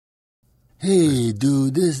Hey,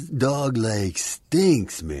 dude, this dog like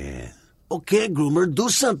stinks, man. Okay, groomer, do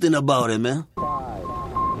something about it, man. 5,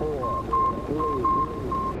 4, 3,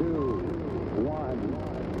 2, 1,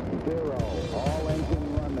 0. All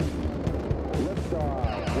engine running.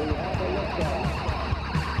 Liftoff. We have a liftoff.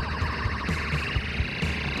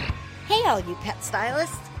 Hey, all you pet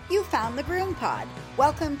stylists. You found the GroomPod.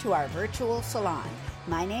 Welcome to our virtual salon.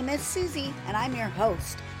 My name is Susy, and I'm your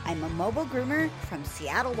host. I'm a mobile groomer from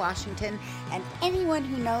Seattle, Washington, and anyone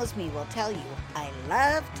who knows me will tell you I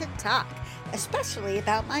love to talk, especially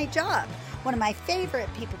about my job. One of my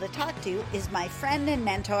favorite people to talk to is my friend and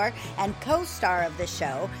mentor and co-star of the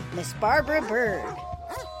show, Miss Barbara Bird.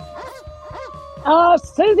 Oh,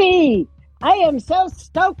 Susy, I am so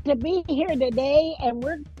stoked to be here today, and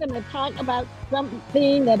we're going to talk about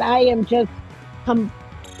something that I am just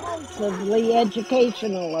compulsively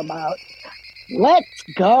educational about. Let's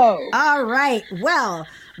go. All right. Well,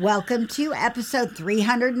 welcome to episode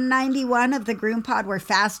 391 of the GroomPod. We're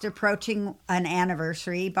fast approaching an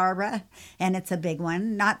anniversary, Barbara, and it's a big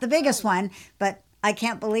one. Not the biggest one, but I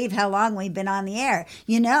can't believe how long we've been on the air.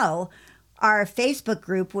 You know, our Facebook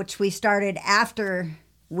group, which we started after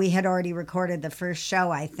we had already recorded the first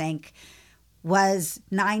show, I think, was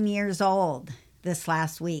 9 years old this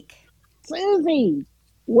last week. Susy,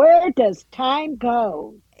 where does time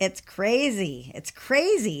go? It's crazy. It's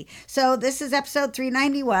crazy. So this is episode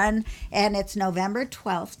 391, and it's November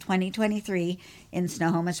 12th, 2023 in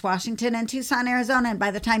Snohomish, Washington, and Tucson, Arizona. And by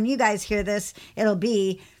the time you guys hear this, it'll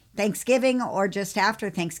be Thanksgiving or just after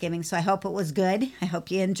Thanksgiving. So I hope it was good. I hope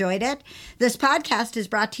you enjoyed it. This podcast is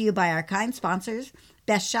brought to you by our kind sponsors,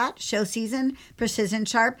 Best Shot, Show Season, Precision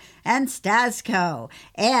Sharp, and Stasco.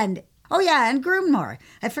 And oh, yeah, and Groommore.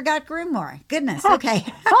 I forgot Groommore. Goodness, okay.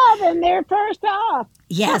 Oh, then they're first off.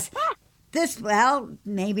 Yes. Well,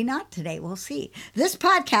 maybe not today. We'll see. This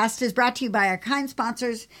podcast is brought to you by our kind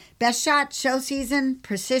sponsors, Best Shot, Show Season,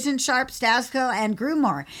 Precision Sharp, Stasco, and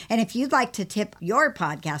Groommore. And if you'd like to tip your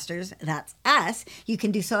podcasters, that's us, you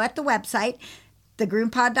can do so at the website,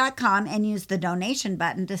 thegroompod.com, and use the donation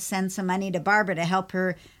button to send some money to Barbara to help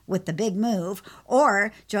her with the big move,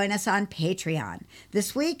 or join us on Patreon.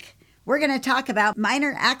 This week, we're going to talk about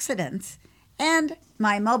minor accidents, and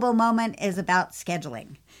my mobile moment is about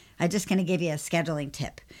scheduling. I'm just going to give you a scheduling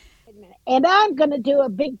tip. And I'm going to do a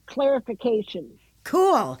big clarification.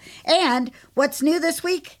 Cool. And what's new this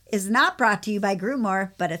week is not brought to you by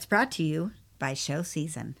Groommore, but it's brought to you by Show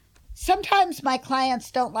Season. Sometimes my clients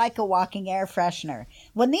don't like a walking air freshener.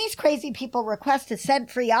 When these crazy people request a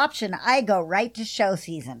scent-free option, I go right to Show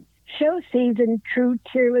Season. Show Season True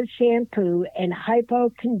Tearless Shampoo and Hypo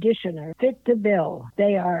Conditioner fit the bill.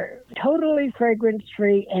 They are totally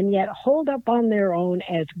fragrance-free and yet hold up on their own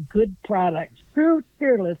as good products. True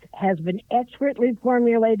Tearless has been expertly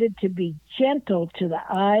formulated to be gentle to the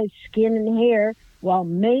eyes, skin, and hair while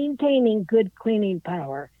maintaining good cleaning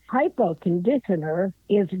power. Hypo Conditioner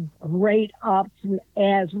is a great option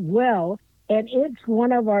as well, and it's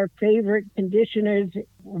one of our favorite conditioners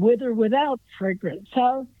with or without fragrance.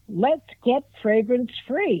 So let's get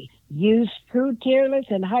fragrance-free. Use True Tearless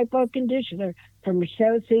and Hypo Conditioner from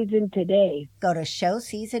Show Season today. Go to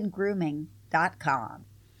showseasongrooming.com.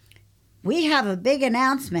 We have a big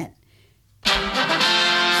announcement.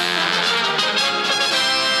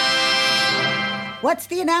 What's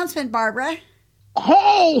the announcement, Barbara?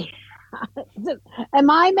 Hey! Am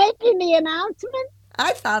I making the announcement?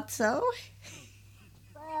 I thought so.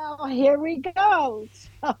 Well, here we go.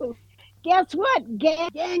 So, guess what,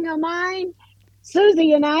 gang of mine?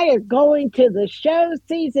 Susy and I are going to the Show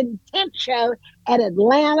Season tent show at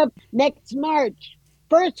Atlanta next March.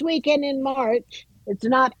 First weekend in March. It's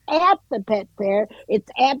not at the pet fair.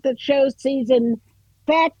 It's at the Show Season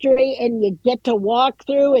factory, and you get to walk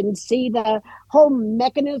through and see the whole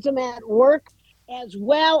mechanism at work, as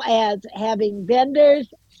well as having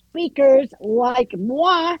vendors, speakers like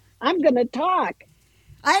moi. I'm going to talk.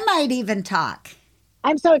 I might even talk.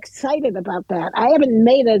 I'm so excited about that. I haven't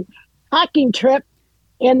made a talking trip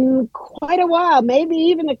in quite a while, maybe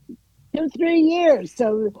even 2-3 years.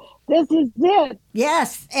 So this is it.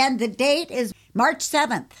 Yes, and the date is March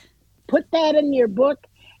 7th. Put that in your book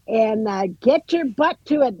and get your butt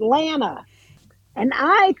to Atlanta. And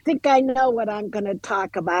I think I know what I'm going to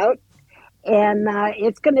talk about. And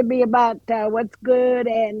it's going to be about what's good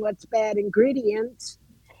and what's bad ingredients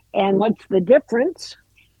and what's the difference.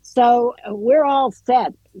 So we're all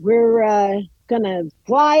set. We're going to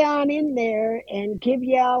fly on in there and give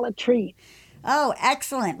y'all a treat. Oh,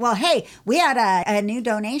 excellent. Well, hey, we had a new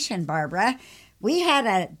donation, Barbara. We had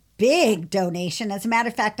a big donation. As a matter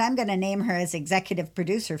of fact, I'm going to name her as executive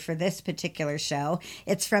producer for this particular show.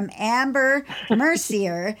 It's from Amber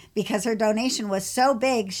Mercier because her donation was so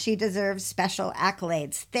big, she deserves special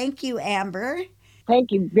accolades. Thank you, Amber.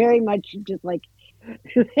 Thank you very much. You just like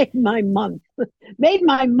made my month. Made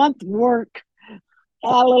my month work.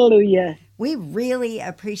 Hallelujah. We really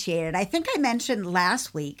appreciate it. I think I mentioned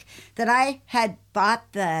last week that I had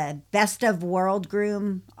bought the Best of World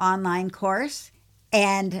Groom online course,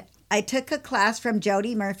 and I took a class from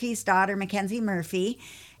Jody Murphy's daughter, Mackenzie Murphy.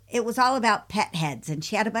 It was all about pet heads, and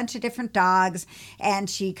she had a bunch of different dogs, and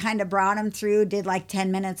she kind of brought them through, did like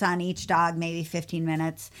 10 minutes on each dog, maybe 15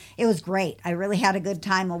 minutes. It was great. I really had a good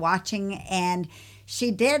time watching, and she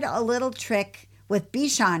did a little trick with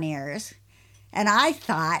Bichon ears, and I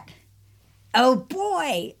thought, oh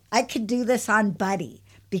boy, I could do this on Buddy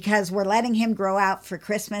because we're letting him grow out for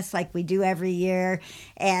Christmas like we do every year.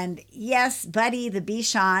 And yes, Buddy, the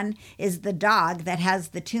Bichon, is the dog that has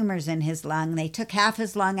the tumors in his lung. They took half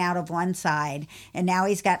his lung out of one side, and now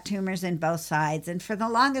he's got tumors in both sides. And for the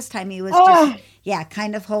longest time, he was just,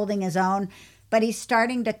 kind of holding his own. But he's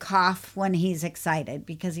starting to cough when he's excited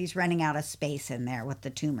because he's running out of space in there with the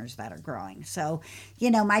tumors that are growing. So,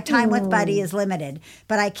 my time with Buddy is limited,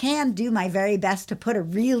 but I can do my very best to put a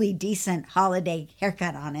really decent holiday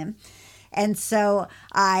haircut on him. And so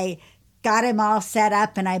I got him all set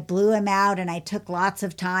up and I blew him out and I took lots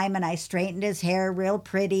of time and I straightened his hair real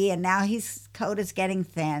pretty. And now his coat is getting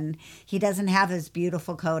thin. He doesn't have his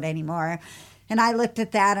beautiful coat anymore. And I looked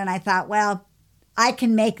at that and I thought, well, I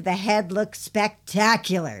can make the head look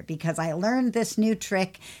spectacular because I learned this new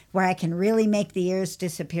trick where I can really make the ears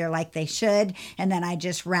disappear like they should. And then I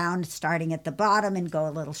just round starting at the bottom and go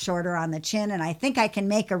a little shorter on the chin. And I think I can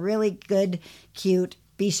make a really good, cute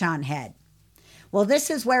Bichon head. Well, this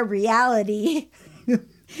is where reality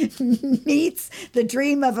meets the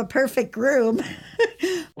dream of a perfect groom.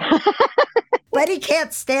 But he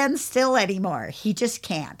can't stand still anymore. He just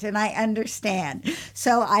can't, and I understand.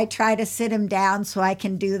 So I try to sit him down so I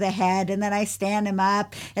can do the head, and then I stand him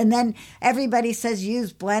up. And then everybody says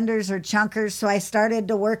use blenders or chunkers, so I started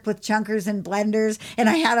to work with chunkers and blenders, and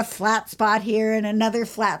I had a flat spot here and another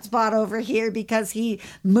flat spot over here because he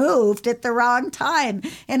moved at the wrong time.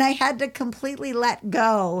 And I had to completely let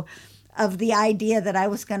go of the idea that I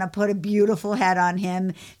was going to put a beautiful head on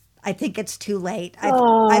him. I think it's too late.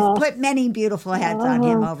 I've put many beautiful heads on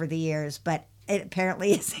him over the years, but it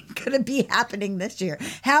apparently isn't going to be happening this year.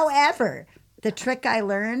 However, the trick I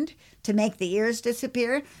learned to make the ears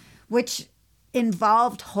disappear, which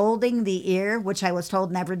involved holding the ear, which I was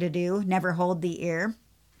told never to do, never hold the ear.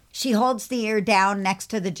 She holds the ear down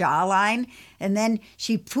next to the jawline, and then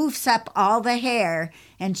she poofs up all the hair,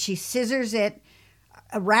 and she scissors it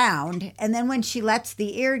around, and then when she lets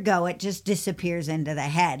the ear go, it just disappears into the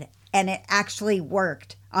head. And it actually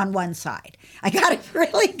worked on one side. I got it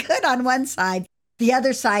really good on one side. The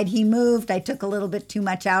other side, he moved. I took a little bit too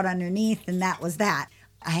much out underneath, and that was that.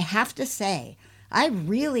 I have to say, I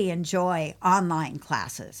really enjoy online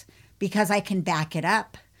classes because I can back it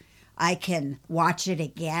up. I can watch it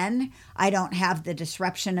again. I don't have the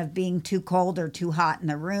disruption of being too cold or too hot in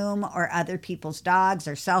the room or other people's dogs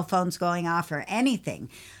or cell phones going off or anything.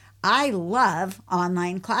 I love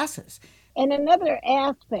online classes. And another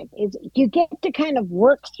aspect is you get to kind of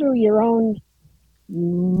work through your own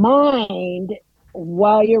mind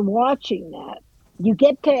while you're watching that. You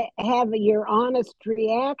get to have your honest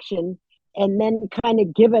reaction and then kind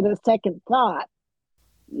of give it a second thought.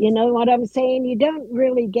 You know what I'm saying? You don't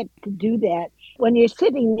really get to do that. When you're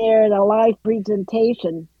sitting there at a live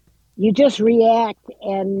presentation, you just react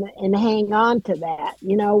and hang on to that.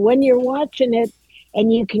 You know, when you're watching it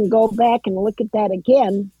and you can go back and look at that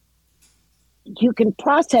again, you can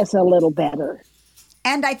process a little better.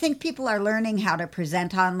 And I think people are learning how to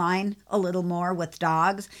present online a little more with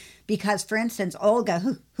dogs because, for instance, Olga,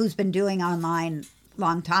 who's been doing online a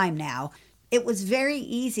long time now, it was very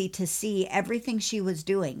easy to see everything she was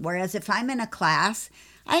doing. Whereas if I'm in a class,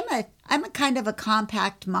 I'm a kind of a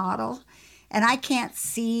compact model and I can't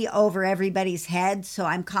see over everybody's head. So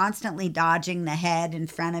I'm constantly dodging the head in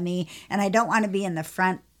front of me. And I don't want to be in the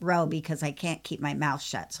front row because I can't keep my mouth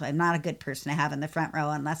shut. So I'm not a good person to have in the front row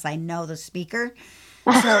unless I know the speaker.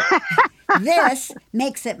 So this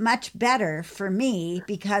makes it much better for me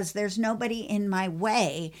because there's nobody in my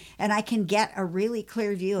way and I can get a really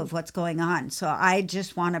clear view of what's going on. So I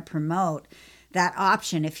just want to promote that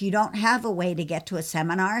option. If you don't have a way to get to a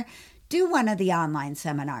seminar, do one of the online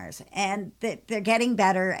seminars. And they're getting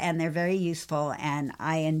better and they're very useful. And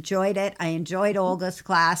I enjoyed it. I enjoyed Olga's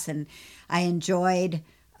class and I enjoyed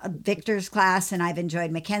Victor's class, and I've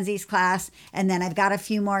enjoyed Mackenzie's class. And then I've got a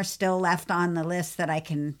few more still left on the list that I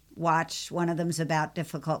can watch. One of them's about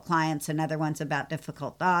difficult clients, another one's about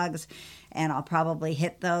difficult dogs. And I'll probably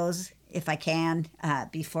hit those if I can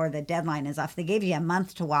before the deadline is off. They gave you a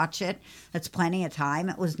month to watch it. That's plenty of time.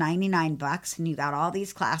 It was $99 and you got all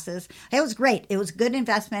these classes. It was great. It was a good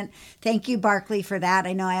investment. Thank you, Barkley, for that.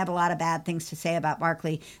 I know I have a lot of bad things to say about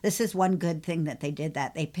Barkley. This is one good thing that they did,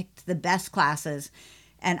 that they picked the best classes.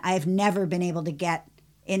 And I've never been able to get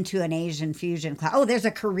into an Asian fusion class. Oh, there's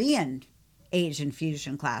a Korean Asian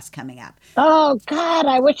fusion class coming up. Oh, God,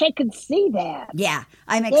 I wish I could see that. Yeah,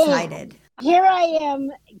 I'm excited. Here I am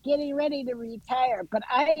getting ready to retire, but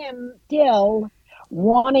I am still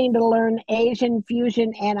wanting to learn Asian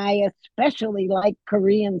fusion, and I especially like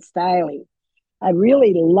Korean styling. I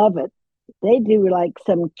really love it. They do like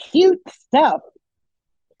some cute stuff.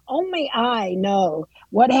 Only I know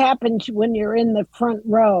what happens when you're in the front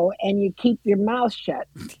row and you keep your mouth shut.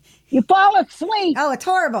 You fall asleep. Oh, it's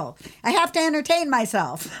horrible. I have to entertain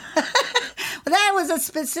myself. Well, that was a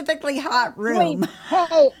specifically hot room.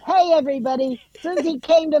 Hey, everybody. Susy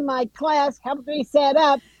came to my class, helped me set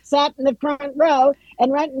up, sat in the front row,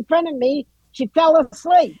 and right in front of me, she fell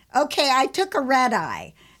asleep. Okay, I took a red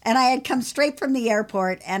eye. And I had come straight from the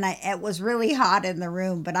airport, and it was really hot in the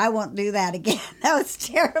room, but I won't do that again. That was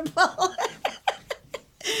terrible.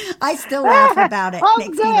 I still laugh about it.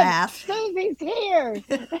 Makes me laugh. Susy's here.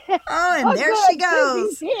 Oh, and there she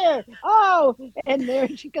goes. Susy's here. Oh, and there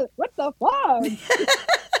she goes. What the fuck?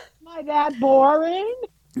 Am I that boring?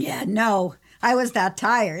 Yeah, no. I was that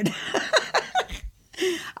tired.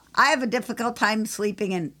 I have a difficult time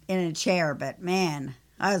sleeping in a chair, but man,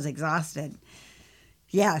 I was exhausted.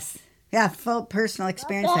 Yes. Yeah, full personal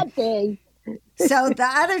experience. So the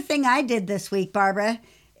other thing I did this week, Barbara,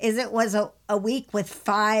 is it was a week with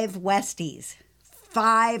 5 Westies.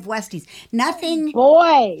 5 Westies. Nothing.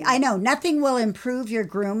 Boy. I know. Nothing will improve your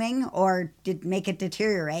grooming or make it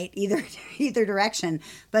deteriorate either direction.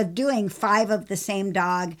 But doing 5 of the same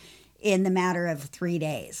dog in the matter of 3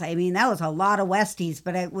 days. I mean, that was a lot of Westies,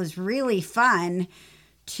 but it was really fun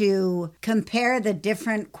to compare the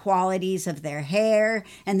different qualities of their hair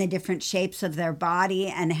and the different shapes of their body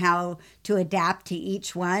and how to adapt to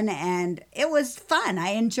each one. And it was fun.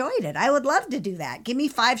 I enjoyed it. I would love to do that. Give me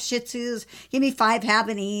 5 Shih Tzus, give me 5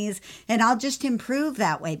 Havanese, and I'll just improve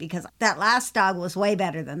that way because that last dog was way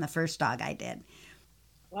better than the first dog I did.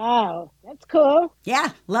 Wow, that's cool.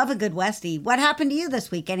 Yeah, love a good Westie. What happened to you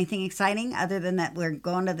this week? Anything exciting other than that we're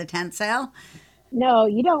going to the tent sale? No,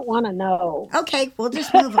 you don't want to know. Okay, we'll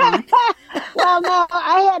just move on. Well, no,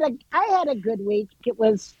 I had a good week. It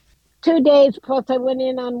was 2 days plus I went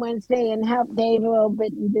in on Wednesday and helped Dave a little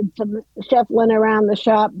bit and did some shuffling around the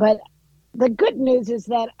shop. But the good news is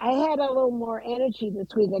that I had a little more energy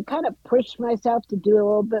this week. I kind of pushed myself to do a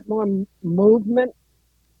little bit more movement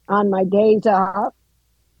on my days off.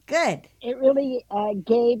 Good. It really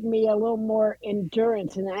gave me a little more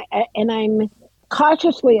endurance, and I'm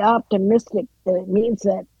cautiously optimistic that it means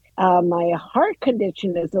that my heart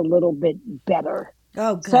condition is a little bit better.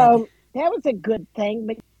 Oh, good. So that was a good thing.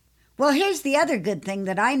 But well, here's the other good thing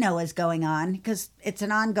that I know is going on, because it's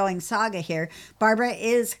an ongoing saga here. Barbara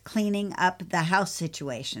is cleaning up the house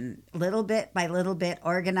situation, little bit by little bit,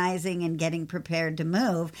 organizing and getting prepared to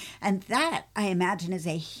move. And that, I imagine, is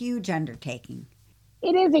a huge undertaking.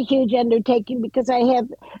 it is a huge undertaking because I have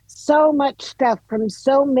so much stuff from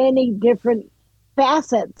so many different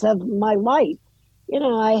facets of my life. You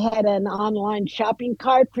know, I had an online shopping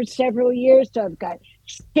cart for several years, so I've got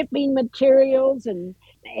shipping materials and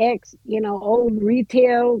old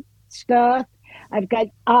retail stuff. I've got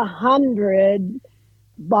 100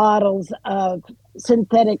 bottles of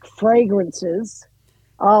synthetic fragrances,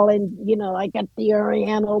 all in, I got the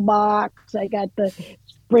Oriental box, I got the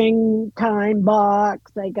springtime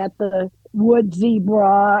box, I got the woodsy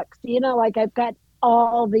box, I've got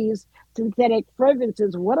all these synthetic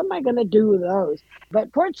fragrances. What am I going to do with those?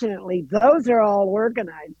 But fortunately, those are all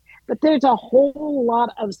organized. But there's a whole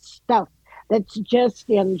lot of stuff that's just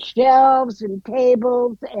in shelves and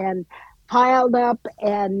tables and piled up.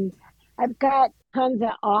 And I've got tons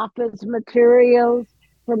of office materials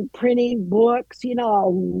from printing books, a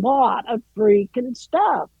lot of freaking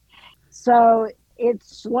stuff. So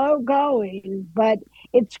it's slow going, but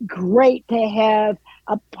it's great to have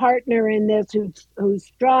a partner in this who's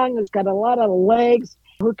strong, who's got a lot of legs,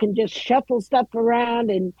 who can just shuffle stuff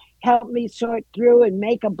around and help me sort through and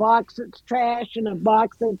make a box that's trash and a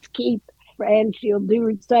box that's keep. And she'll do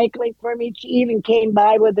recycling for me. She even came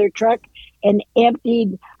by with her truck and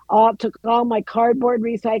took all my cardboard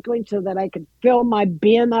recycling so that I could fill my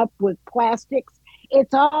bin up with plastics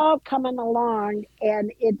it's all coming along,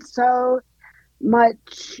 and it's so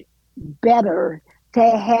much better to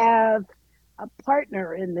have a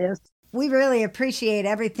partner in this. We really appreciate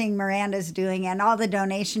everything Miranda's doing, and all the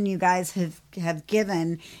donation you guys have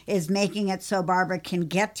given is making it so Barbara can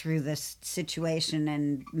get through this situation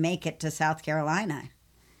and make it to South Carolina.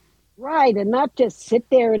 Right, and not just sit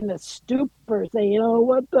there in a stupor saying,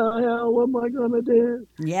 what the hell, what am I going to do?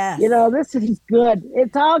 Yes. This is good.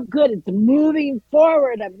 It's all good. It's moving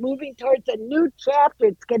forward. I'm moving towards a new chapter.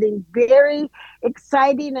 It's getting very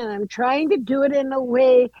exciting, and I'm trying to do it in a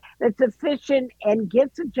way that's efficient and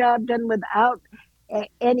gets the job done without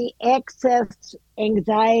any excess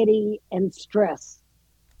anxiety and stress.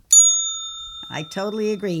 I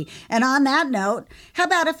totally agree. And on that note, how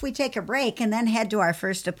about if we take a break and then head to our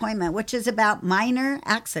first appointment, which is about minor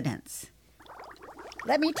accidents?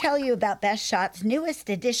 Let me tell you about Best Shot's newest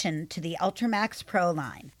addition to the Ultramax Pro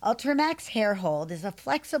line. Ultramax Hair Hold is a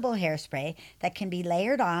flexible hairspray that can be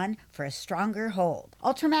layered on for a stronger hold.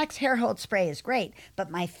 Ultramax Hair Hold spray is great, but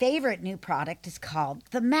my favorite new product is called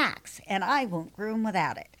the Max, and I won't groom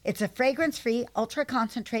without it. It's a fragrance-free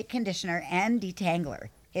ultra-concentrate conditioner and detangler.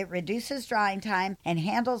 It reduces drying time and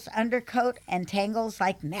handles undercoat and tangles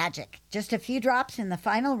like magic. Just a few drops in the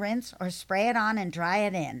final rinse or spray it on and dry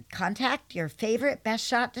it in. Contact your favorite Best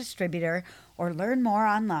Shot distributor or learn more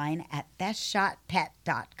online at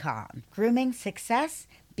bestshotpet.com. Grooming success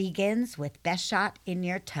begins with Best Shot in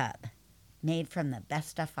your tub. Made from the best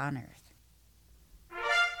stuff on earth.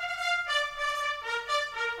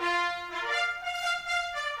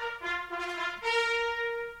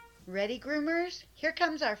 Ready, groomers? Here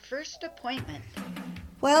comes our first appointment.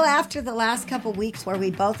 Well, after the last couple weeks where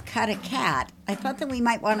we both cut a cat, I thought that we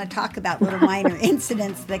might want to talk about little minor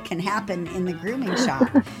incidents that can happen in the grooming shop.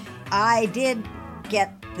 I did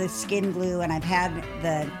get the skin glue, and I've had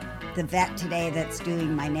the vet today that's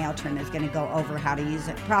doing my nail trim is going to go over how to use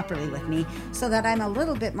it properly with me so that I'm a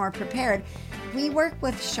little bit more prepared. We work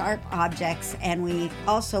with sharp objects, and we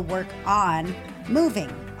also work on moving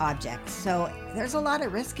objects. So there's a lot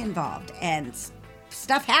of risk involved, and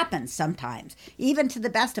stuff happens sometimes, even to the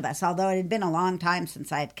best of us, although it had been a long time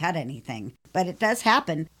since I had cut anything. But it does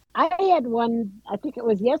happen. I had one, I think it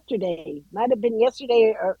was yesterday. Might have been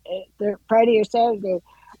yesterday or Friday or Saturday.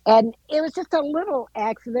 And it was just a little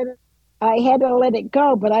accident. I had to let it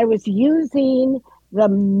go, but I was using the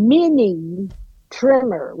mini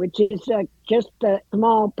trimmer, which is just a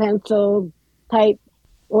small pencil type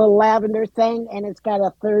little lavender thing, and it's got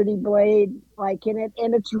a 30 blade like in it,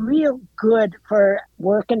 and it's real good for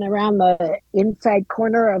working around the inside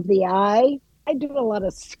corner of the eye. I do a lot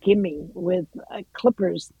of skimming with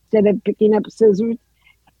clippers instead of picking up scissors,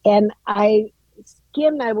 and I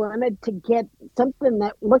wanted to get something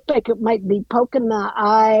that looked like it might be poking the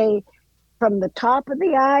eye from the top of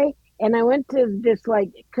the eye, and I went to just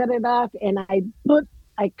like cut it off, and I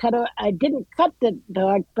didn't cut the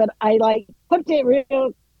dog, but I like put it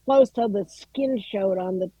real close to the skin showed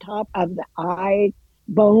on the top of the eye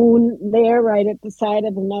bone there, right at the side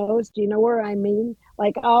of the nose. Do you know where I mean?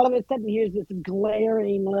 Like all of a sudden, here's this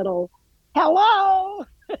glaring little hello.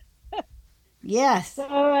 Yes. So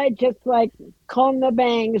I just like combed the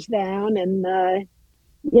bangs down and,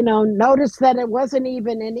 noticed that it wasn't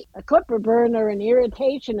even a clipper burn or an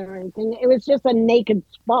irritation or anything. It was just a naked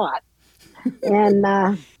spot. And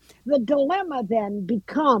the dilemma then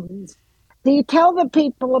becomes, do you tell the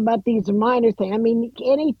people about these minor things? I mean,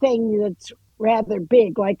 anything that's rather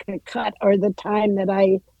big, like a cut or the time that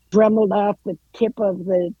I dremeled off the tip of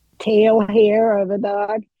the tail hair of a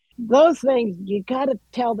dog, those things you got to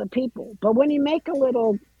tell the people. But when you make a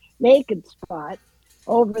little naked spot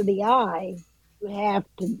over the eye, you have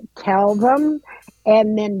to tell them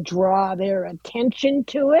and then draw their attention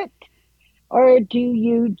to it. Or do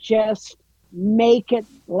you just make it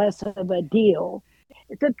less of a deal?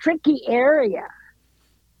 It's a tricky area.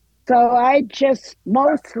 So I just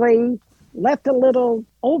mostly left a little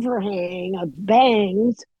overhang of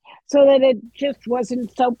bangs so that it just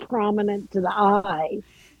wasn't so prominent to the eye.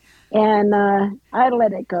 And I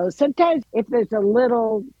let it go. Sometimes if there's a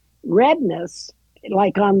little redness,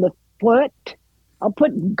 like on the foot, I'll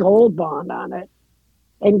put Gold Bond on it.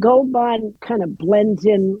 And Gold Bond kind of blends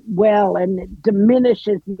in well, and it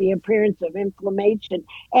diminishes the appearance of inflammation,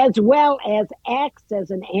 as well as acts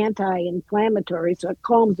as an anti-inflammatory, so it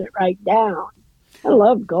calms it right down. I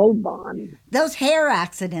love Gold Bond. Those hair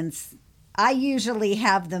accidents, I usually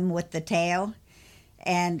have them with the tail,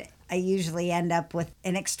 and I usually end up with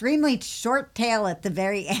an extremely short tail at the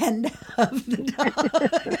very end of the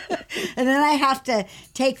dog. And then I have to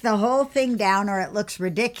take the whole thing down or it looks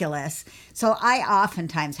ridiculous. So I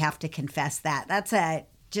oftentimes have to confess that. That's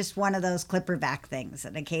just one of those clipper back things.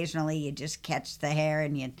 And occasionally you just catch the hair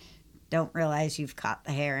and you don't realize you've caught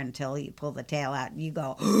the hair until you pull the tail out and you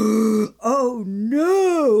go, oh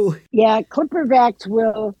no. Yeah, clipperbacks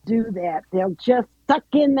will do that. They'll just suck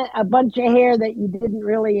in a bunch of hair that you didn't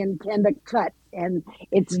really intend to cut. And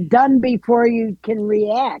it's done before you can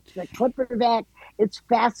react. The clipperback, it's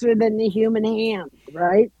faster than the human hand,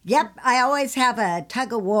 right? Yep, I always have a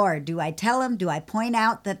tug of war. Do I tell them? Do I point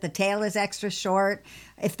out that the tail is extra short?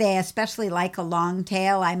 If they especially like a long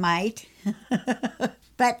tail, I might.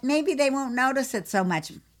 But maybe they won't notice it so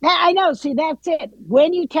much. I know. See, that's it.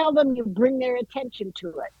 When you tell them, you bring their attention to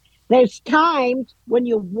it. There's times when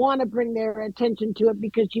you want to bring their attention to it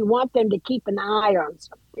because you want them to keep an eye on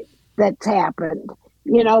something that's happened.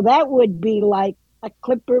 You know, that would be like a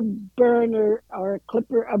clipper burn or a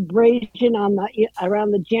clipper abrasion on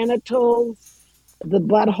around the genitals, the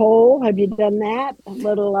butthole. Have you done that?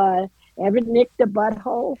 Ever nicked a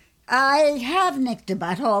butthole? I have nicked a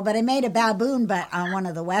butthole, but I made a baboon butt on one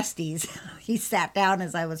of the Westies. He sat down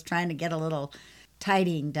as I was trying to get a little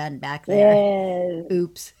tidying done back there. Yeah.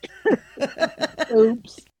 Oops.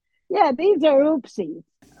 Oops. Yeah, these are oopsies.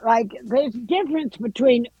 Like, there's a difference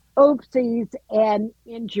between oopsies and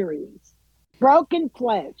injuries. Broken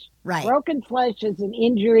flesh. Right. Broken flesh is an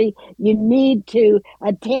injury. You need to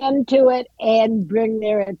attend to it and bring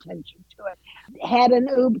their attention to it. Had an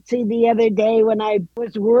oopsie the other day when I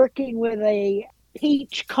was working with a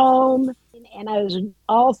peach comb, and I was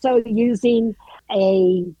also using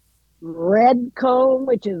a red comb,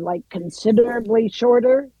 which is like considerably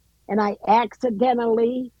shorter, and I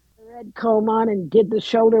accidentally put the red comb on and did the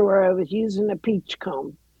shoulder where I was using a peach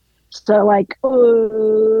comb. So like,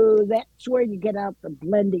 oh, that's where you get out the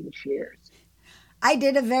blending shears. I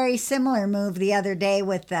did a very similar move the other day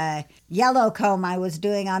with the yellow comb I was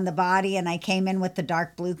doing on the body, and I came in with the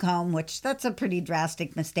dark blue comb, which that's a pretty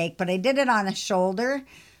drastic mistake, but I did it on a shoulder.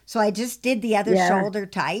 So I just did the other shoulder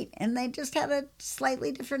tight, and they just had a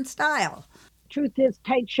slightly different style. Truth is,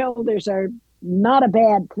 tight shoulders are not a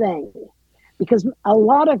bad thing because a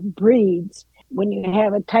lot of breeds, when you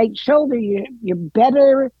have a tight shoulder, you're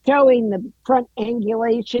better showing the front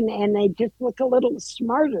angulation, and they just look a little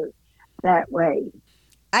smarter that way.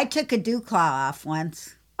 I took a dew claw off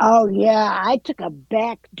once. Oh, yeah. I took a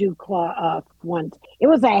back dew claw off once. It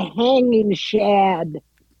was a hanging shad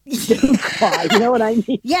dew claw. You know what I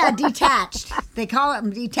mean? Yeah, detached. They call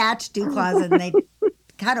them detached dew claws, and they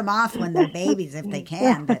cut them off when they're babies if they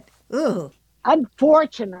can. But, ooh.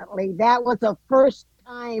 Unfortunately, that was the first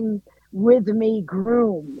time with me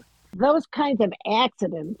groom. Those kinds of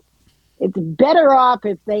accidents, it's better off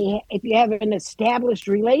if you have an established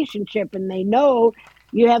relationship and they know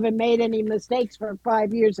you haven't made any mistakes for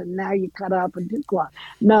 5 years and now you cut off a dew claw.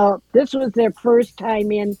 No, this was their first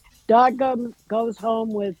time in. Dog goes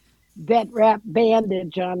home with vet wrap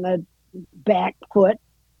bandage on the back foot.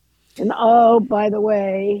 And oh, by the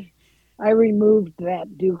way, I removed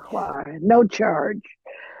that dew claw. No charge.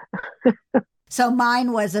 So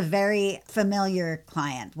mine was a very familiar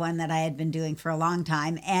client, one that I had been doing for a long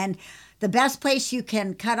time. And the best place you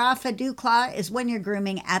can cut off a dew claw is when you're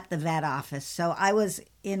grooming at the vet office. So I was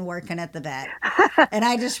in working at the vet, and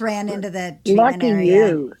I just ran into the treatment Lucky area.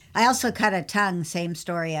 You. I also cut a tongue, same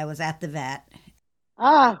story. I was at the vet.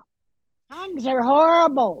 Oh, tongues are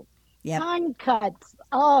horrible. Yep. Tongue cuts.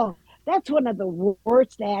 Oh, that's one of the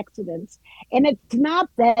worst accidents. And it's not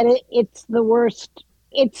that it's the worst.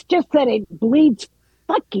 It's just that it bleeds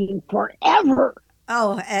fucking forever.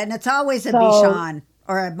 Oh, and it's always a Bichon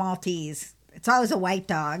or a Maltese. It's always a white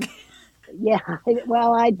dog. Yeah,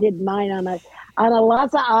 well, I did mine on a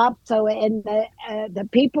Lhasa Apso, and the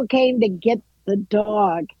people came to get the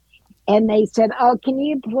dog, and they said, "Oh, can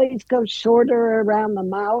you please go shorter around the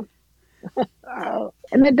mouth?" Oh.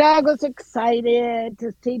 And the dog was excited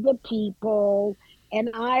to see the people, and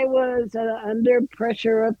I was under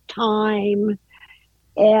pressure of time.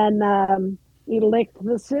 And he licked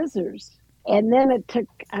the scissors. And then it took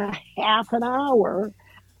a half an hour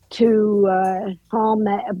to calm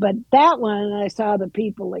that. But that one, I saw the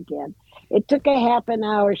people again. It took a half an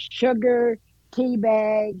hour, sugar, tea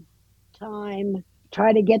bag, time,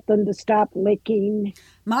 try to get them to stop licking.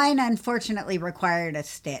 Mine, unfortunately, required a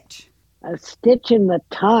stitch. A stitch in the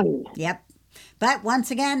tongue. Yep. But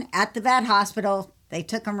once again, at the vet hospital, They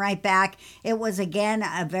took him right back. It was, again,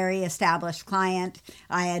 a very established client.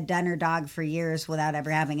 I had done her dog for years without ever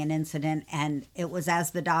having an incident. And it was as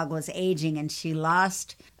the dog was aging and she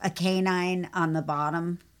lost a canine on the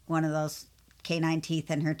bottom. One of those canine teeth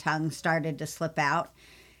in her tongue started to slip out.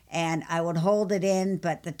 And I would hold it in,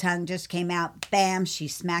 but the tongue just came out. Bam, she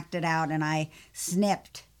smacked it out and I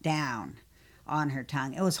snipped down on her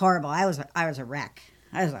tongue. It was horrible. I was a wreck.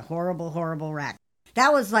 I was a horrible, horrible wreck.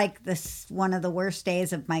 That was like one of the worst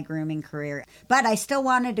days of my grooming career. But I still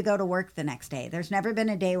wanted to go to work the next day. There's never been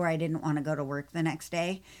a day where I didn't want to go to work the next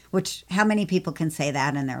day, which how many people can say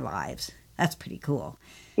that in their lives? That's pretty cool.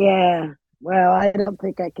 Yeah. Well, I don't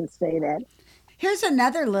think I can say that. Here's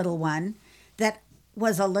another little one that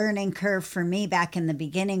was a learning curve for me back in the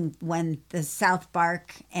beginning when the South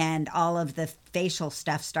Bark and all of the facial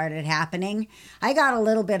stuff started happening. I got a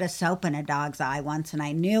little bit of soap in a dog's eye once, and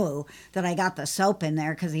I knew that I got the soap in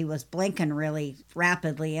there because he was blinking really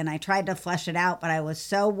rapidly, and I tried to flush it out, but I was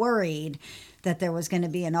so worried that there was going to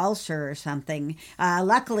be an ulcer or something.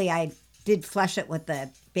 Luckily, I did flush it with the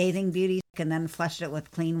bathing beauty and then flushed it with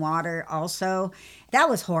clean water also. That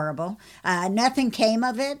was horrible. Nothing came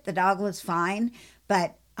of it. The dog was fine.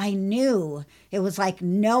 But I knew it was like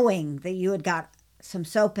knowing that you had got some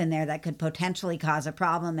soap in there that could potentially cause a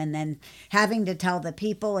problem and then having to tell the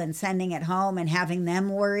people and sending it home and having them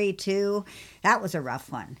worry too. That was a rough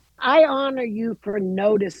one. I honor you for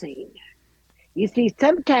noticing. You see,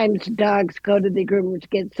 sometimes dogs go to the groomers,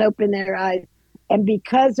 get soap in their eyes, and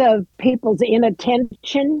because of people's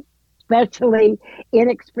inattention, especially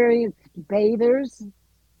inexperienced bathers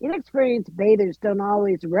don't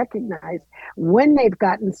always recognize when they've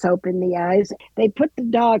gotten soap in the eyes. They put the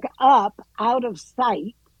dog up out of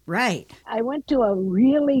sight. Right. I went to a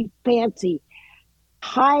really fancy,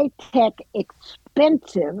 high-tech,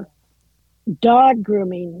 expensive dog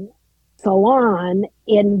grooming salon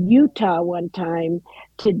in Utah one time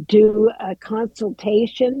to do a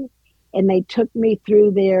consultation, and they took me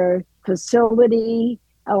through their facility.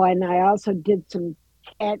 Oh, and I also did some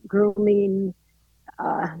cat grooming.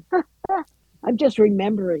 I'm just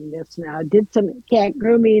remembering this now. Did some cat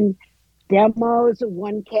grooming demos.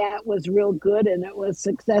 One cat was real good and it was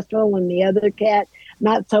successful, and the other cat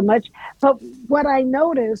not so much. But what I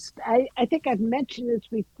noticed, I think I've mentioned this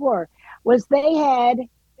before, was they had a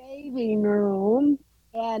bathing room,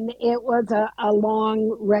 and it was a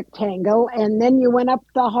long rectangle, and then you went up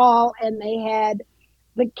the hall and they had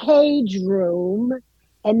the cage room.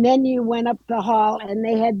 And then you went up the hall and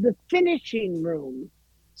they had the finishing room.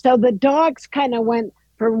 So the dogs kind of went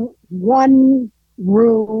from one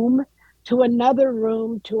room to another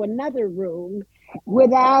room to another room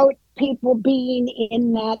without people being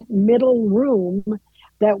in that middle room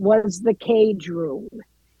that was the cage room.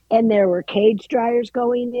 And there were cage dryers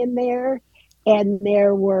going in there, and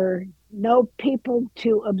there were no people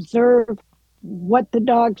to observe what the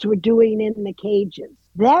dogs were doing in the cages.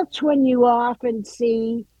 That's when you often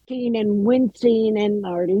see and wincing and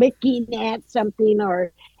or licking at something,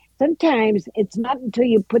 or sometimes it's not until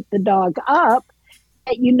you put the dog up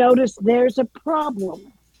that you notice there's a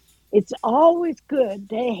problem. It's always good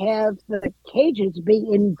to have the cages be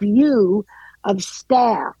in view of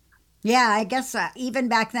staff. Yeah, I guess even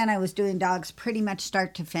back then I was doing dogs pretty much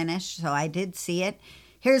start to finish, so I did see it.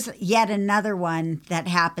 Here's yet another one that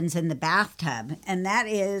happens in the bathtub, and that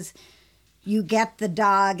is you get the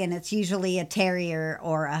dog, and it's usually a terrier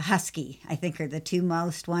or a husky, I think are the two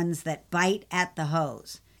most ones that bite at the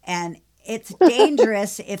hose. And it's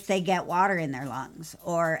dangerous if they get water in their lungs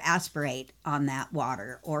or aspirate on that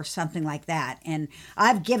water or something like that. And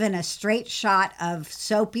I've given a straight shot of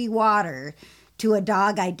soapy water to a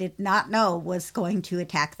dog I did not know was going to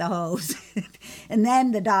attack the hose. And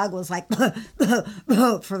then the dog was like, for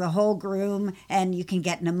the whole groom, and you can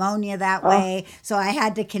get pneumonia that way. So I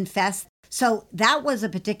had to confess. So that was a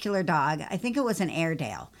particular dog, I think it was an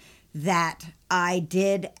Airedale, that I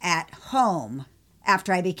did at home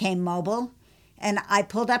after I became mobile. And I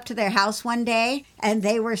pulled up to their house one day, and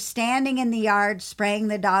they were standing in the yard spraying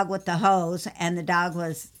the dog with the hose, and the dog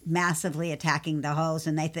was massively attacking the hose,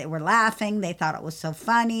 and they were laughing. They thought it was so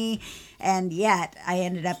funny, and yet I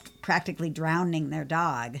ended up practically drowning their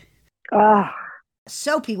dog.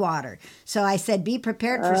 Soapy water. So I said, be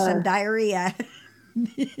prepared for some diarrhea.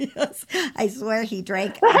 Yes, I swear he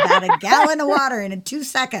drank about a gallon of water in 2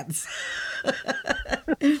 seconds.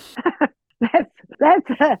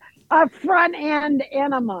 That's a front end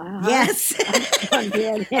enema. Huh? Yes. Front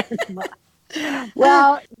end enema.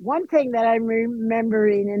 Well, one thing that I'm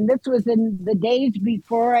remembering, and this was in the days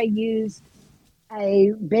before I used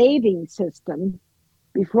a bathing system,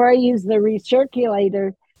 before I used the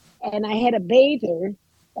recirculator, and I had a bather,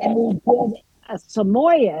 and we did a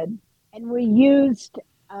Samoyed, and we used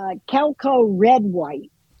Calco Red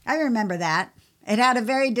White. I remember that. It had a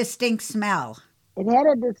very distinct smell. It had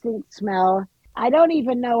a distinct smell. I don't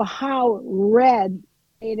even know how red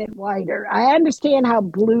made it whiter. I understand how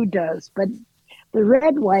blue does, but the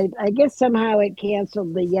red white, I guess somehow it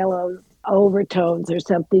canceled the yellow overtones or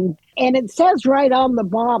something. And it says right on the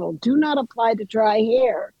bottle, do not apply to dry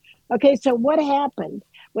hair. Okay, so what happened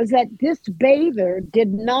was that this bather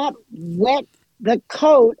did not wet the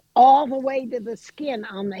coat all the way to the skin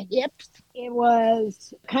on the hips. It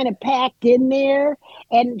was kind of packed in there,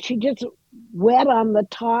 and she just wet on the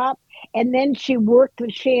top, and then she worked the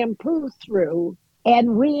shampoo through,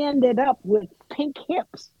 and we ended up with pink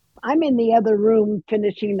hips. I'm in the other room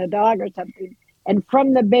finishing the dog or something, and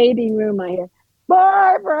from the bathing room I hear,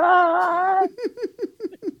 Barbara!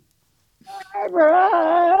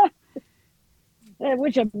 Barbara!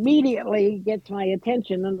 Which immediately gets my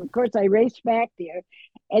attention. And of course, I race back there.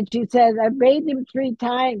 And she says, I've bathed him 3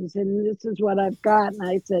 times, and this is what I've got. And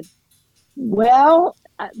I said, well,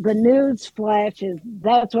 the news flash is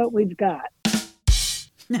that's what we've got.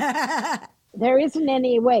 There isn't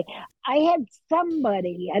any way. I had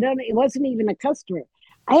somebody, it wasn't even a customer.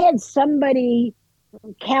 I had somebody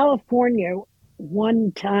from California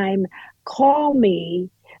one time call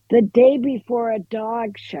me the day before a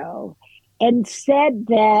dog show and said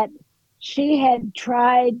that she had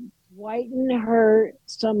tried whiten her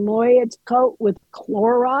Samoyed's coat with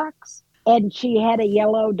Clorox, and she had a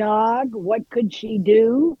yellow dog. What could she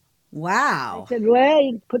do? Wow. I said, well,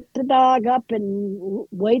 you put the dog up and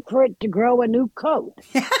wait for it to grow a new coat.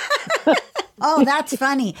 Oh, that's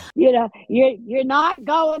funny. You know, you're not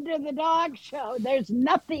going to the dog show. There's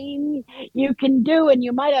nothing you can do, and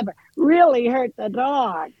you might have really hurt the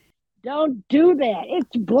dog. Don't do that.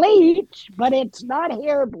 It's bleach, but it's not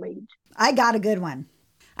hair bleach. I got a good one.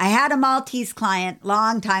 I had a Maltese client,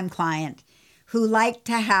 longtime client, who liked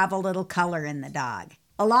to have a little color in the dog.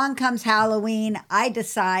 Along comes Halloween. I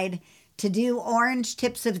decide to do orange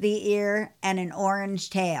tips of the ear and an orange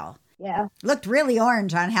tail. Yeah. Looked really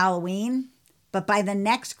orange on Halloween, but by the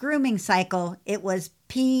next grooming cycle, it was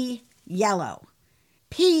pea yellow.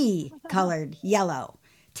 Pea colored yellow.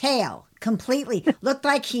 Tail, completely. Looked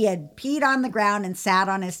like he had peed on the ground and sat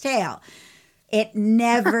on his tail. It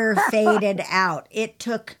never faded out. It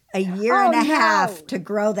took a year and a half to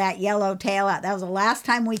grow that yellow tail out. That was the last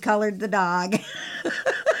time we colored the dog.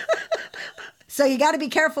 So you got to be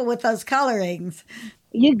careful with those colorings.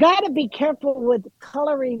 You got to be careful with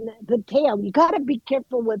coloring the tail. You got to be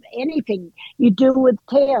careful with anything you do with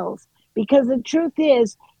tails, because the truth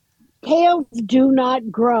is, tails do not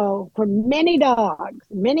grow for many dogs,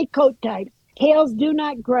 many coat types. Tails do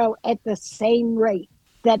not grow at the same rate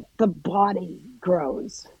that the body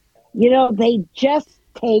grows. You know, they just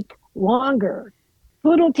take longer.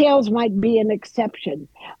 Poodle tails might be an exception,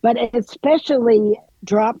 but especially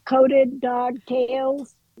drop-coated dog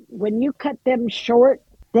tails, when you cut them short,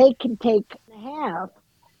 they can take half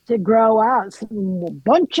to grow out. A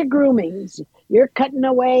bunch of groomings. You're cutting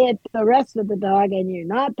away at the rest of the dog and you're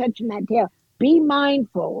not touching that tail. Be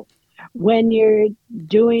mindful when you're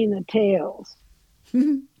doing the tails.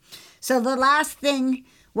 So the last thing,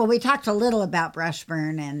 well, we talked a little about brush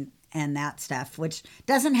burn and that stuff, which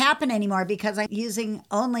doesn't happen anymore because I'm using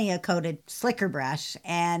only a coated slicker brush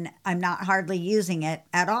and I'm not hardly using it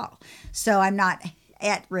at all. So I'm not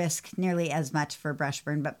at risk nearly as much for brush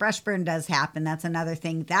burn, but brush burn does happen. That's another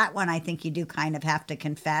thing. That one I think you do kind of have to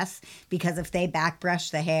confess, because if they back brush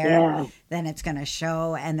the hair, then it's going to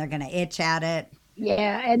show and they're going to itch at it.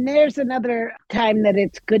 Yeah, and there's another time that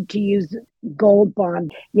it's good to use Gold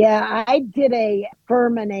Bond. Yeah, I did a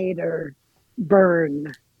Furminator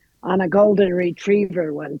burn on a golden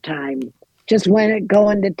retriever one time. Just went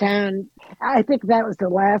going to town. I think that was the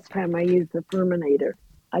last time I used the Furminator.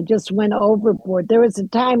 I just went overboard. There was a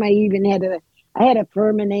time I even had a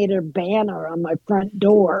Furminator banner on my front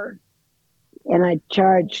door, and I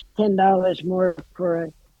charged $10 more for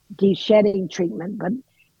a de-shedding treatment, but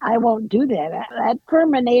I won't do that. That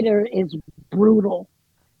Furminator is brutal.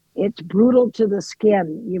 It's brutal to the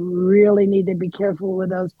skin. You really need to be careful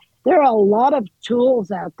with those. There are a lot of tools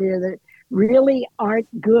out there that really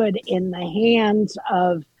aren't good in the hands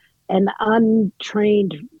of an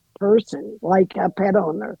untrained person, like a pet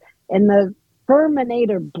owner. And the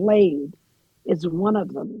Furminator blade is one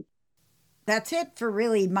of them. That's it for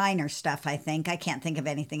really minor stuff, I think. I can't think of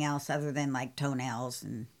anything else other than like toenails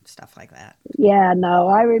and stuff like that. Yeah, no,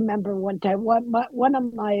 I remember one time, one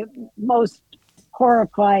of my most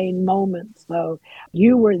horrifying moments, though,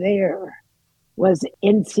 you were there, was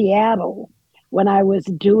in Seattle. when I was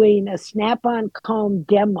doing a snap-on comb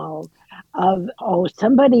demo of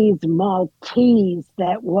somebody's Maltese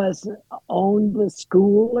that was owned the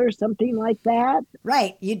school or something like that.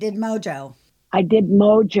 Right. You did Mojo. I did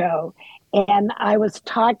Mojo, and I was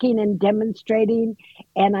talking and demonstrating,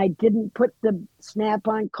 and I didn't put the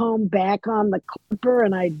snap-on comb back on the clipper,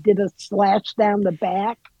 and I did a slash down the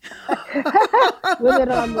back with it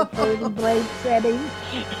on the 30 blade setting,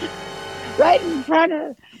 right in front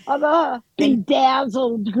of the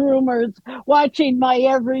bedazzled groomers watching my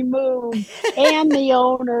every move, and the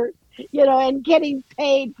owner, and getting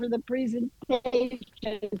paid for the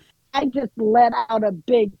presentation. I just let out a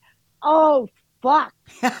big, oh, fuck.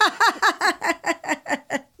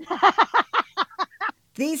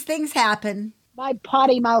 These things happen. My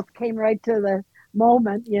potty mouth came right to the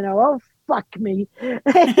moment, oh, fuck me. And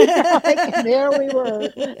there we were.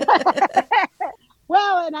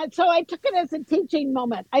 Well, so I took it as a teaching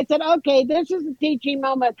moment. I said, okay, this is a teaching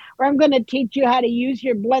moment where I'm going to teach you how to use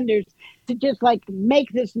your blenders to just make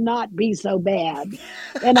this not be so bad.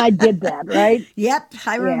 And I did that, right? Yep,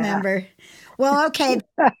 I remember. Well, okay,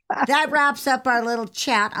 that wraps up our little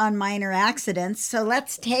chat on minor accidents. So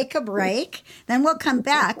let's take a break. Then we'll come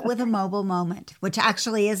back with a mobile moment, which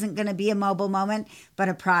actually isn't going to be a mobile moment, but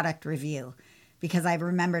a product review. Because I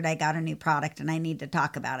remembered I got a new product and I need to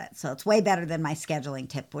talk about it. So it's way better than my scheduling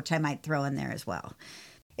tip, which I might throw in there as well.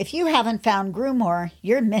 If you haven't found GroomMore,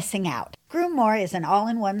 you're missing out. GroomMore is an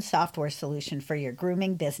all-in-one software solution for your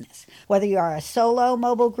grooming business. Whether you are a solo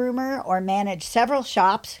mobile groomer or manage several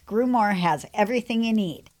shops, GroomMore has everything you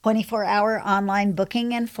need. 24-hour online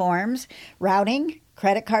booking and forms, routing,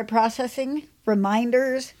 credit card processing,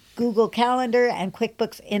 reminders, Google Calendar and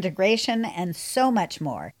QuickBooks integration, and so much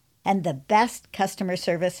more. And the best customer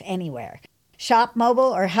service anywhere. Shop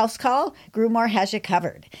mobile or house call, GroomMore has you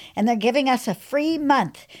covered. And they're giving us a free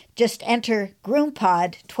month. Just enter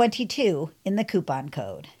GroomPod22 in the coupon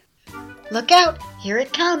code. Look out, here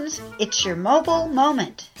it comes. It's your mobile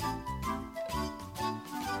moment.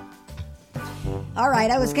 All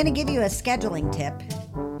right, I was going to give you a scheduling tip.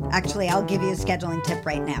 Actually, I'll give you a scheduling tip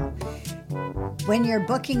right now. When you're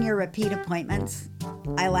booking your repeat appointments,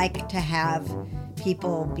 I like to have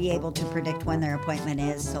people be able to predict when their appointment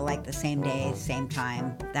is. So like the same day, same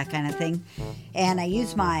time, that kind of thing. And I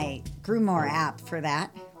use my GroomMore app for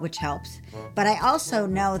that, which helps. But I also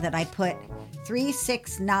know that I put 3,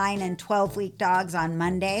 6, 9, and 12-week dogs on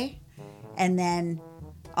Monday. And then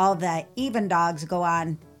all the even dogs go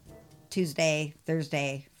on Tuesday,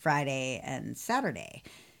 Thursday, Friday, and Saturday.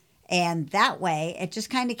 And that way, it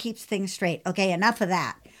just kind of keeps things straight. Okay, enough of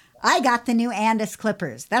that. I got the new Andis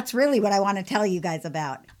clippers. That's really what I want to tell you guys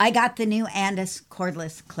about. I got the new Andis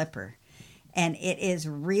cordless clipper, and it is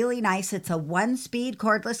really nice. It's a 1-speed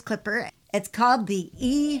cordless clipper. It's called the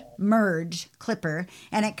Emerge clipper,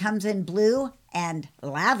 and it comes in blue and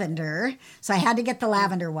lavender. So I had to get the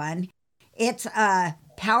lavender one. It's a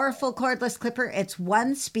powerful cordless clipper. It's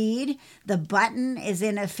 1 speed. The button is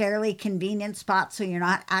in a fairly convenient spot, so you're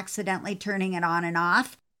not accidentally turning it on and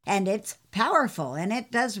off. And it's powerful, and it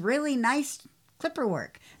does really nice clipper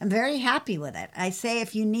work. I'm very happy with it. I say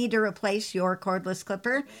if you need to replace your cordless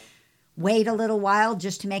clipper, wait a little while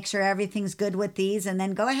just to make sure everything's good with these, and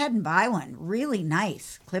then go ahead and buy one. Really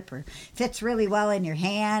nice clipper. Fits really well in your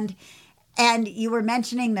hand. And you were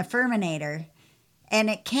mentioning the Furminator, and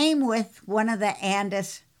it came with one of the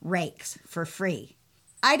Andis rakes for free.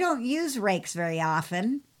 I don't use rakes very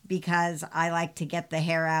often, because I like to get the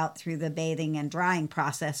hair out through the bathing and drying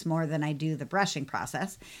process more than I do the brushing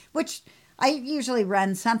process, which I usually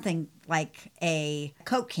run something like a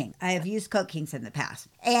Coat King. I have used Coat Kings in the past.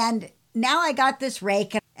 And now I got this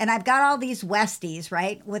rake, and I've got all these Westies,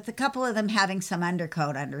 right, with a couple of them having some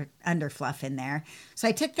undercoat underfluff in there. So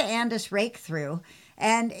I took the Andis rake through,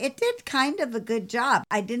 and it did kind of a good job.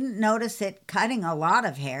 I didn't notice it cutting a lot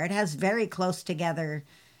of hair. It has very close together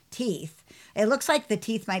teeth. It looks like the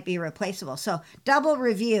teeth might be replaceable. So double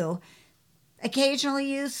review.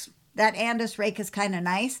 Occasionally use that Andis rake is kind of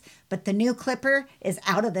nice, but the new clipper is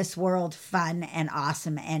out of this world fun and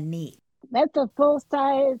awesome and neat. That's a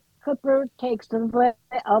full-size clipper, takes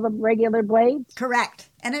all the regular blades? Correct.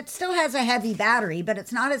 And it still has a heavy battery, but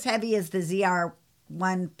it's not as heavy as the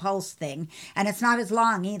ZR1 Pulse thing, and it's not as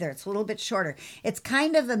long either. It's a little bit shorter. It's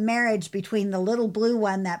kind of a marriage between the little blue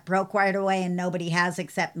one that broke right away and nobody has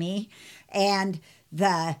except me, and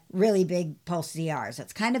the really big Pulse ZRs.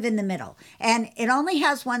 It's kind of in the middle. And it only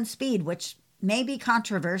has 1 speed, which may be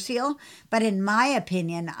controversial, but in my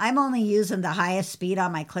opinion, I'm only using the highest speed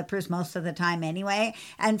on my clippers most of the time anyway.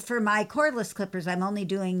 And for my cordless clippers, I'm only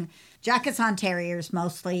doing jackets on terriers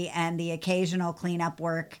mostly, and the occasional cleanup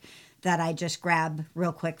work that I just grab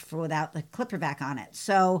real quick without the clipper back on it.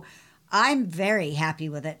 So I'm very happy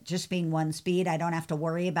with it just being one speed. I don't have to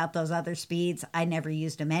worry about those other speeds. I never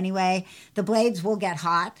used them anyway. The blades will get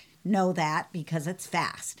hot, know that, because it's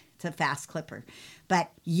fast. It's a fast clipper.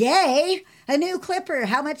 But yay, a new clipper.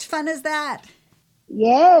 How much fun is that?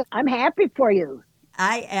 Yes, I'm happy for you.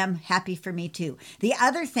 I am happy for me too. The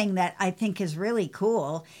other thing that I think is really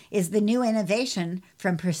cool is the new innovation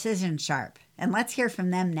from Precision Sharp. And let's hear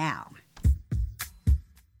from them now.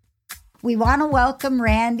 We want to welcome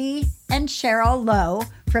Randy and Cheryl Lowe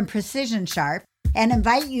from Precision Sharp and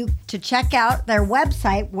invite you to check out their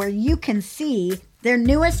website where you can see their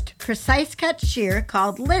newest precise cut shear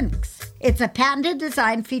called Lynx. It's a patented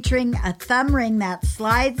design featuring a thumb ring that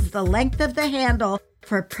slides the length of the handle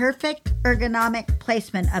for perfect ergonomic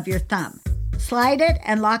placement of your thumb. Slide it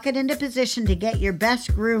and lock it into position to get your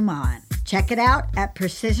best groom on. Check it out at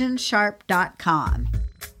precisionsharp.com.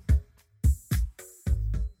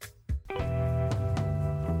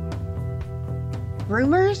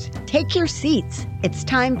 Groomers, take your seats. It's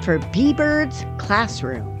time for B-Bird's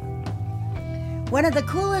Classroom. One of the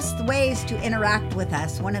coolest ways to interact with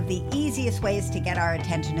us, one of the easiest ways to get our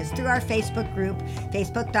attention is through our Facebook group,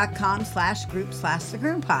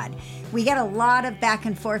 facebook.com/group/thegroompod. We get a lot of back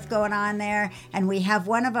and forth going on there, and we have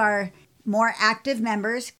one of our more active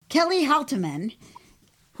members, Kelly Halteman,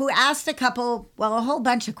 who asked a whole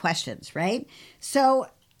bunch of questions, right? So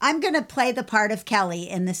I'm going to play the part of Kelly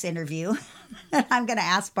in this interview. I'm going to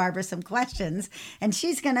ask Barbara some questions, and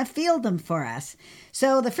she's going to field them for us.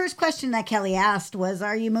 So the first question that Kelly asked was,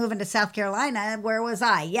 are you moving to South Carolina? Where was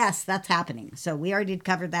I? Yes, that's happening. So we already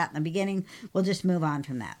covered that in the beginning. We'll just move on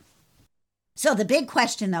from that. So the big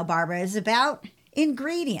question, though, Barbara, is about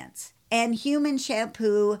ingredients and human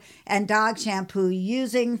shampoo and dog shampoo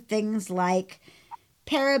using things like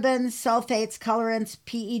parabens, sulfates, colorants,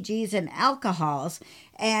 PEGs, and alcohols,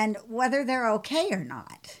 and whether they're okay or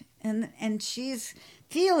not. And she's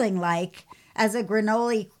feeling like, as a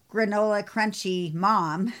granola crunchy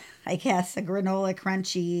mom, I guess, a granola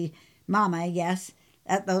crunchy mama, I guess,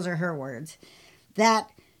 those are her words,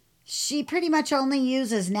 that she pretty much only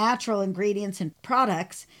uses natural ingredients and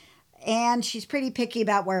products, and she's pretty picky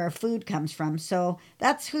about where her food comes from. So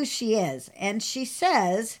that's who she is. And she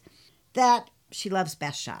says that she loves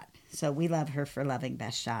Best Shot. So we love her for loving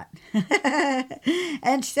Best Shot.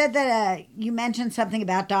 And she said that you mentioned something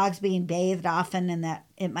about dogs being bathed often and that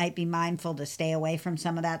it might be mindful to stay away from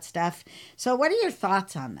some of that stuff. So what are your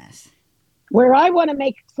thoughts on this? Where I want to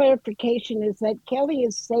make clarification is that Kelly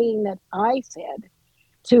is saying that I said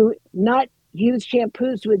to not use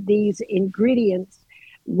shampoos with these ingredients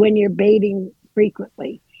when you're bathing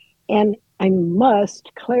frequently. And I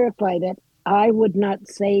must clarify that I would not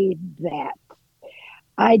say that.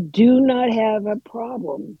 I do not have a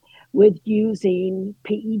problem with using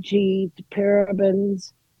PEGs,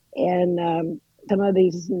 parabens, and some of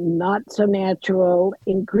these not so natural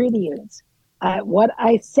ingredients. What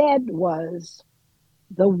I said was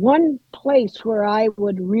the one place where I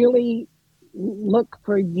would really look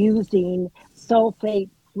for using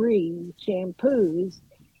sulfate-free shampoos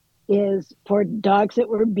is for dogs that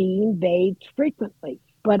were being bathed frequently.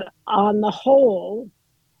 But on the whole,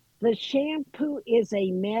 the shampoo is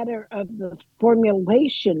a matter of the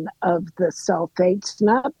formulation of the sulfates,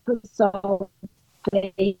 not the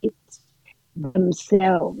sulfates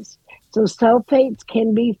themselves. So sulfates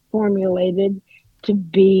can be formulated to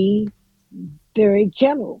be very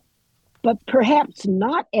gentle, but perhaps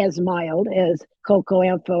not as mild as cocoa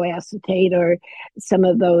amphoacetate or some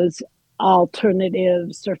of those alternative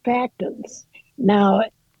surfactants. Now,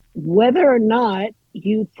 whether or not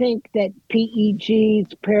you think that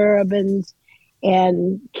PEGs, parabens,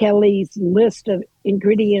 and Kelly's list of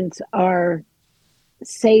ingredients are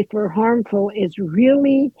safe or harmful is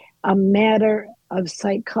really a matter of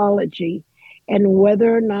psychology and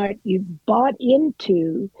whether or not you've bought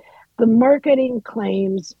into the marketing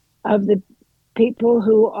claims of the people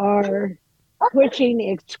who are pushing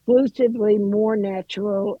exclusively more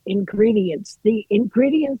natural ingredients. The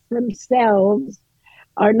ingredients themselves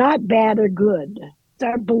are not bad or good. It's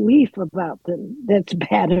our belief about them that's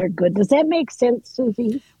bad or good. Does that make sense,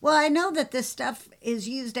 Susy? Well, I know that this stuff is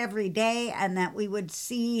used every day and that we would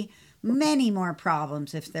see many more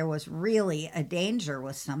problems if there was really a danger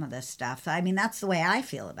with some of this stuff. I mean, that's the way I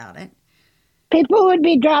feel about it. People would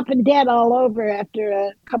be dropping dead all over after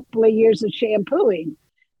a couple of years of shampooing,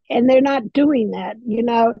 and they're not doing that, you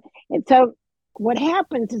know. And so what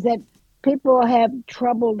happens is that people have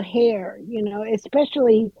troubled hair, you know,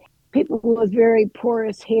 especially people with very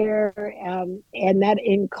porous hair, and that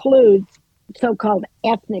includes so-called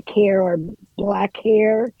ethnic hair or black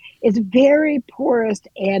hair is very porous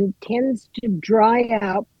and tends to dry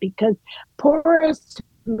out because porous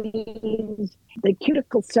means the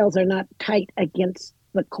cuticle cells are not tight against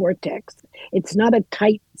the cortex. It's not a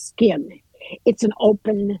tight skin. It's an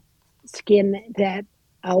open skin that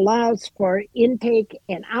allows for intake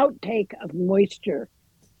and outtake of moisture,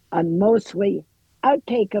 mostly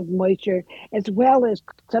outtake of moisture, as well as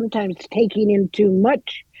sometimes taking in too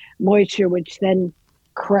much moisture, which then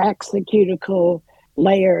cracks the cuticle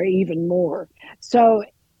layer even more. So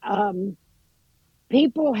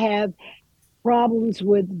people have problems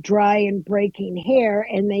with dry and breaking hair,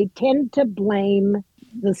 and they tend to blame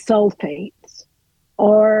the sulfates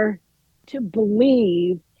or to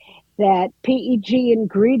believe that PEG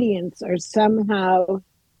ingredients are somehow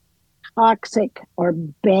toxic or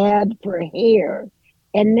bad for hair.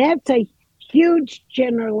 And that's a huge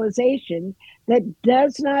generalization that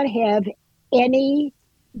does not have any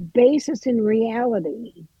basis in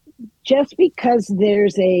reality. Just because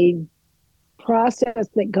there's a process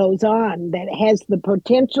that goes on that has the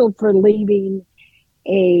potential for leaving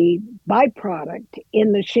a byproduct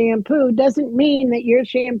in the shampoo doesn't mean that your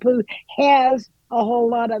shampoo has a whole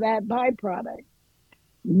lot of that byproduct.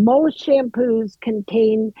 Most shampoos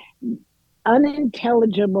contain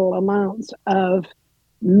unintelligible amounts of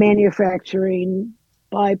manufacturing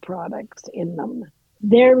byproducts in them.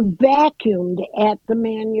 They're vacuumed at the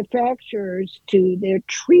manufacturers they're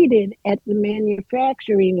treated at the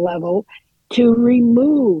manufacturing level to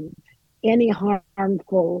remove any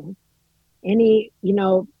harmful,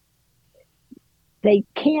 they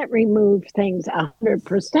can't remove things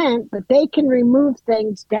 100%, but they can remove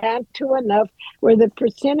things down to enough where the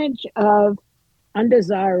percentage of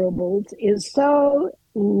undesirables is so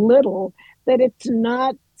little that it's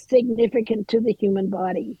not significant to the human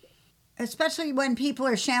body. Especially when people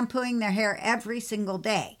are shampooing their hair every single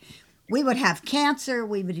day. We would have cancer,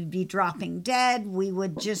 we would be dropping dead, we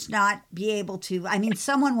would just not be able to. I mean,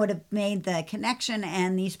 someone would have made the connection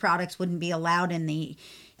and these products wouldn't be allowed in the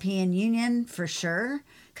European Union for sure,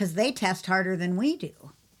 because they test harder than we do.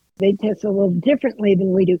 They test a little differently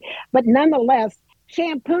than we do. But nonetheless,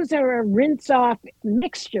 shampoos are a rinse-off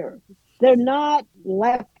mixture. They're not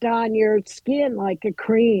left on your skin like a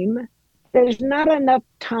cream. There's not enough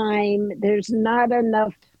time, there's not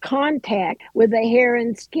enough contact with the hair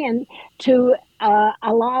and skin to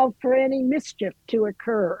allow for any mischief to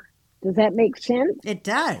occur. Does that make sense? It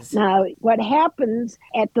does. Now, what happens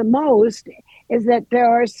at the most is that there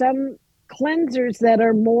are some cleansers that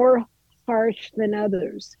are more harsh than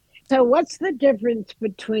others. So what's the difference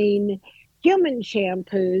between human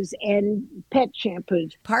shampoos and pet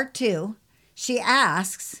shampoos? Part 2, she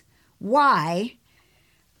asks why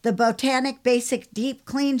the Botanic Basic Deep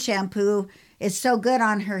Clean Shampoo is so good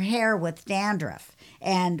on her hair with dandruff.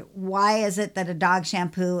 And why is it that a dog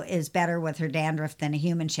shampoo is better with her dandruff than a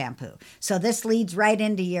human shampoo? So this leads right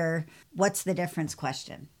into your what's the difference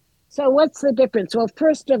question. So what's the difference? Well,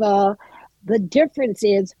 first of all, the difference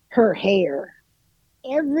is her hair.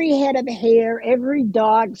 Every head of hair, every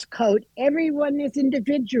dog's coat, everyone is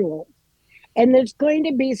individual. And there's going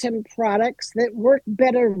to be some products that work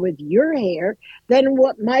better with your hair than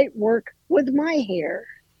what might work with my hair.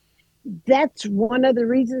 That's one of the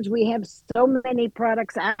reasons we have so many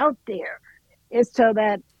products out there, is so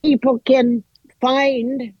that people can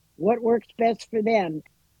find what works best for them.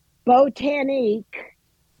 Botanique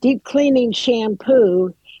Deep Cleaning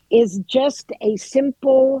Shampoo is just a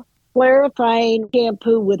simple clarifying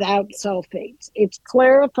shampoo without sulfates. It's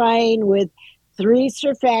clarifying with 3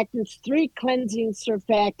 surfactants, 3 cleansing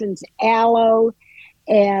surfactants, aloe,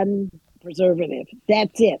 and preservative.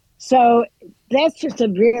 That's it. So that's just a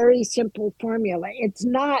very simple formula. It's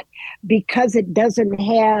not because it doesn't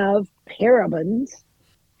have parabens.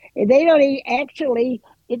 They don't actually,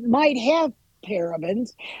 it might have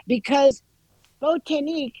parabens because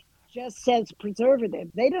Botanique just says preservative.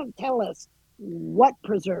 They don't tell us what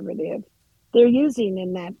preservative they're using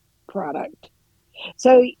in that product.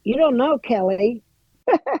 So you don't know, Kelly.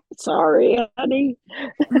 Sorry, honey.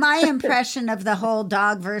 My impression of the whole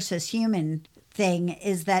dog versus human thing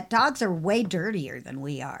is that dogs are way dirtier than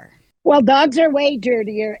we are. Well, dogs are way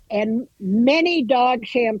dirtier, and many dog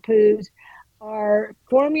shampoos are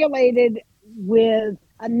formulated with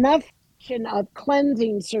enough of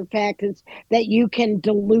cleansing surfactants that you can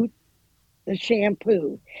dilute the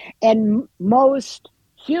shampoo. And most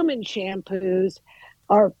human shampoos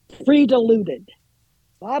are pre-diluted.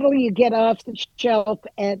 Bottle you get off the shelf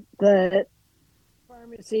at the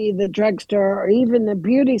pharmacy, the drugstore, or even the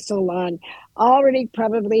beauty salon already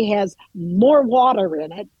probably has more water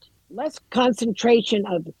in it, less concentration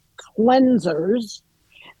of cleansers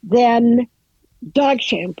than dog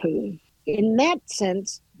shampoo. In that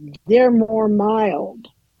sense, they're more mild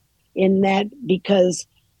in that because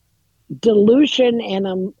dilution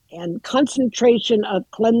and concentration of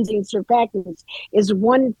cleansing surfactants is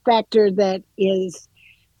one factor that is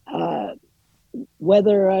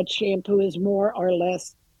whether a shampoo is more or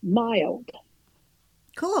less mild.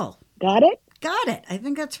 Cool. Got it? Got it. I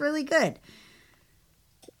think that's really good.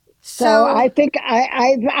 So I think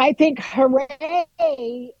I think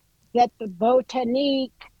hooray that the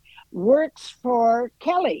Botanique works for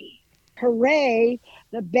Kelly. Hooray,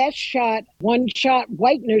 the Best Shot one-shot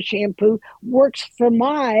whitener shampoo works for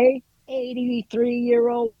my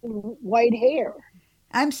 83-year-old white hair.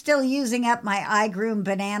 I'm still using up my iGroom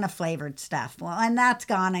banana flavored stuff. Well, and that's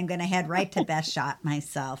gone. I'm going to head right to Best Shot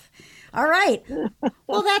myself. All right.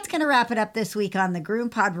 Well, that's going to wrap it up this week on the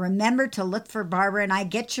GroomPod. Remember to look for Barbara and I.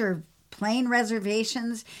 Get your plane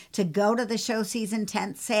reservations to go to the show season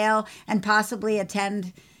tent sale and possibly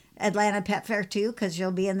attend Atlanta Pet Fair too, because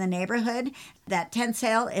you'll be in the neighborhood. That tent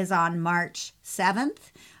sale is on March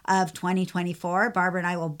 7th. Of 2024. Barbara and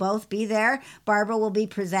I will both be there. Barbara will be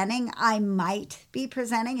presenting. I might be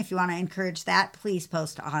presenting. If you want to encourage that, please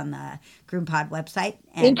post on the GroomPod website.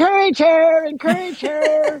 Encourage her. Encourage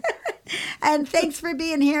her. And thanks for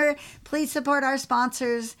being here. Please support our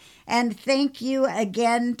sponsors. And thank you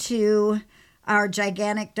again to our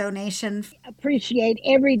gigantic donation. Appreciate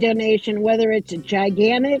every donation, whether it's a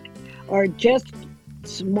gigantic or just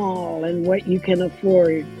small and what you can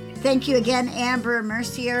afford. Thank you again, Amber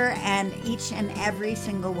Mercier, and each and every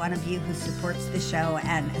single one of you who supports the show,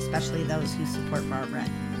 and especially those who support Barbara.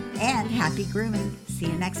 And happy grooming. See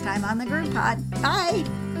you next time on the GroomPod. Bye.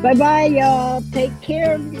 Bye-bye, y'all. Take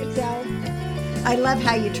care of yourself. I love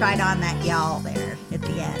how you tried on that y'all there at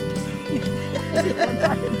the end.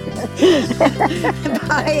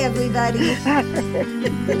 Bye, everybody.